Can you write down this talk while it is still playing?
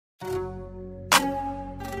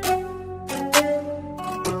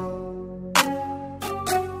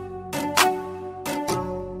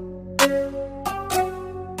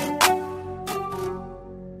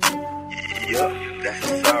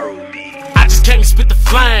spit the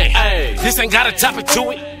flame. Ay. This ain't got a topic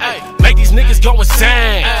to it. Ay. Make these niggas go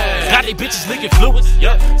insane. Ay. Got these bitches licking fluids.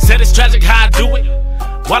 Yep. Said it's tragic how I do it.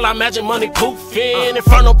 While I imagine money poofing,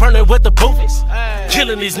 inferno burning with the poofies.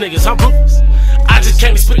 Killing these niggas, I'm ruthless. I just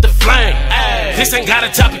came to spit the flame. Ay. This ain't got a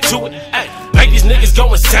topic to it. Ay. Make these niggas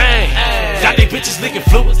go insane. Ay. Got these bitches licking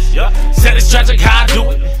fluids. Yep. Said it's tragic how I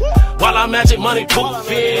do it. While I imagine money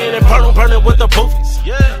poofing, inferno burning with the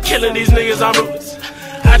poofies. Killing these niggas, I'm ruthless.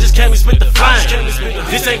 I just came to spit the flame.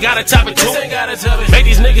 This ain't got a topic to it. Make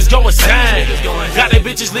these niggas go insane. Got they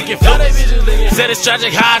bitches licking fluids. Said it's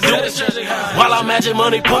tragic how I do it. While I imagine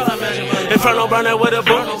money poof. Inferno burning with the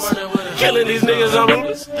bullets. Killing these niggas, I'm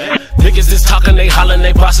ruthless. Niggas is talking, they hollering,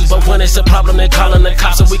 they bosses, but when it's a problem, they calling the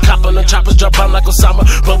cops. And we copping the choppers, drop bomb like Osama.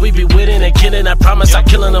 But we be winning and killing, I promise. I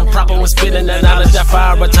killing them proper when spitting that knowledge. That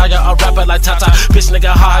fire retire, a rapper like Tata. Bitch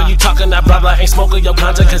nigga, how you talking that blah blah? Ain't smoking your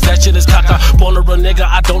ganja, cause that shit is caca. Born a real nigga,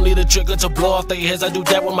 I don't need a trigger to blow off their heads. I do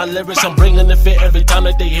that with my lyrics. I'm bringing the fit every time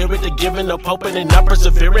that they hear it. They giving up hope and they not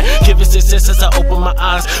persevering. Giving success as I open my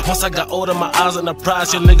eyes. Once I got older, my eyes on the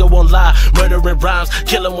prize. Your nigga won't lie, murdering rhymes,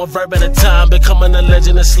 killing one verb at a time. Becoming a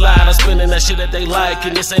legend and slide. I'm spinning that shit that they like,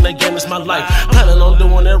 and this ain't a game, it's my life. Planning on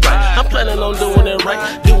doing it right. I'm planning on doing it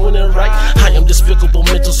right, doing it right. I am despicable,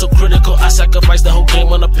 mental, so critical. I sacrifice the whole game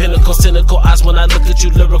on a pinnacle. Cynical eyes when I look at you,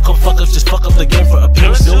 lyrical fuckers. Just fuck up the game for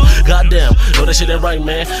appearance, dude. Goddamn, no, that shit ain't right,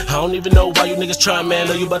 man. I don't even know why you niggas try, man.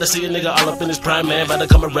 Know you about to see a nigga all up in his prime, man. About to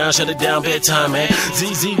come around, shut it down, bedtime, man.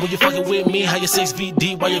 ZZ, when you fucking with me, how you 6 feet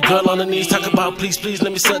deep while your girl on her knees. Talk about please, please,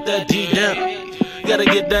 let me suck that D down. Gotta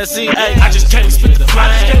get that C. Ay, I just can't spit the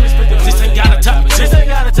flame. This ain't got a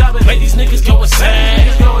topic. Make these niggas go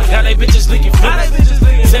insane. Got they bitches licking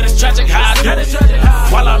fluids. Said it's tragic how I do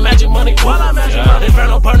it. While I imagine money,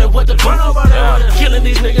 inferno burning with the bullets. Killing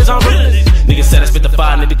these niggas, I'm real. Niggas said I spit the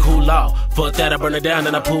fire, need to cool off. Fuck that, I burn it down,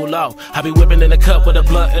 then I pull off. I be whipping in the cup with a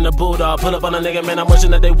blunt and a bulldog. Pull up on a nigga, man, I'm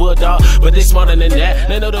wishing that they would, dog. But they smarter than that.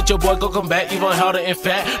 They know that your boy gon' come back, even harder and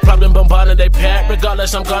fat. Problem bombarding they pack.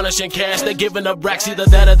 Regardless, I'm garnishing cash. They giving up racks, either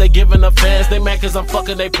that or they giving up fans. They mad cause I'm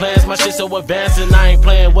fucking they plans. My shit so advanced and I ain't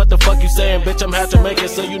playing. What the fuck you saying, bitch? I'm have to make it,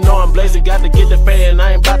 so you know I'm blazing. Got to get the fan,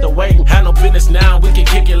 I ain't about to wait. Had no business now, we can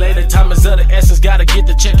kick it later. Time is of the essence, gotta get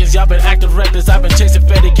the checkers. Y'all been acting reckless, I've been chasing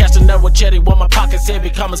fatty. Catching up with Chetty, while my pockets heavy.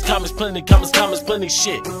 Commas, plenty, plenty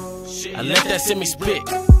shit. I let that send me spit,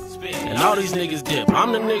 and all these niggas dip.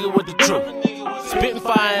 I'm the nigga with the truth, spitting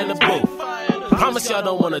fire in the booth. Promise y'all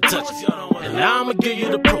don't wanna touch it, and now I'ma give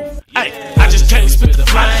you the proof. Ay, I just can't spit the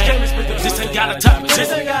flame. This ain't got a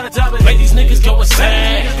topic. Make these niggas go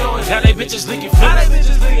insane. Got they bitches licking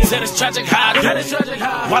fluids. Said it's tragic how I do it.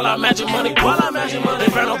 While I imagine money,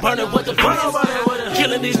 inferno burning with the bullets.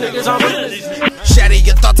 Killing these niggas, I'm real. Shatter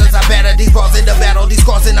your thoughts as I batter these bars in the battle. These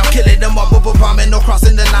scars and I'm killing them up with a bombing. No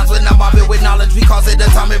crossing the lines when I'm mobbing with knowledge. Because of the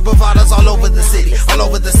time and bravados all over the city. All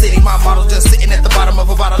over the city. My model just sitting at the bottom of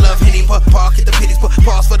a bottle of Henny. Put park at the pitties, put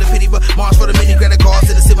pause for the pity, but march for the mini. Grab the guards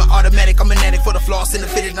in the silver automatic. I'm an addict for the floss in the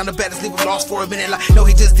fitted. None of the baddest leave them lost for a minute. Like, no,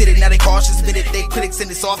 he just did it. Now they cautious with it. They critics and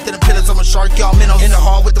they soft to the pillars. I'm a shark, y'all minnows. In the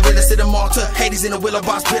hall with the realest in the Malta. Hades in the willow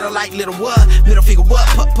box, bitter like little what? Middle finger what?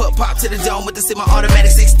 Pop to the dome with the semi automatic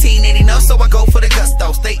 1680. No, so I go for the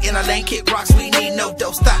gusto. Stay in a lane, kick rocks, we need no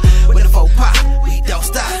dough. Stop when the faux pop, we don't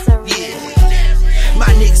stop. Yeah, my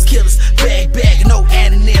niggas killers, bag, no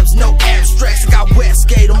anonyms, no abstracts. I got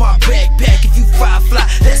WIZkid on my backpack. If you fly,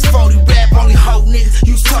 that's phony rap. Only hoe niggas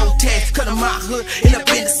use toe tags. Cut in my hood, end up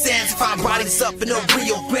in the sands. Find bodies up in the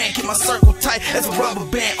Rio Grande. Keep my circle tight as a rubber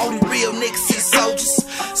band. Only real niggas see soldiers.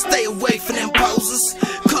 Stay away from them posers.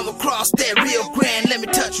 Come across that Rio Grande, let me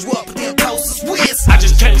touch you up with them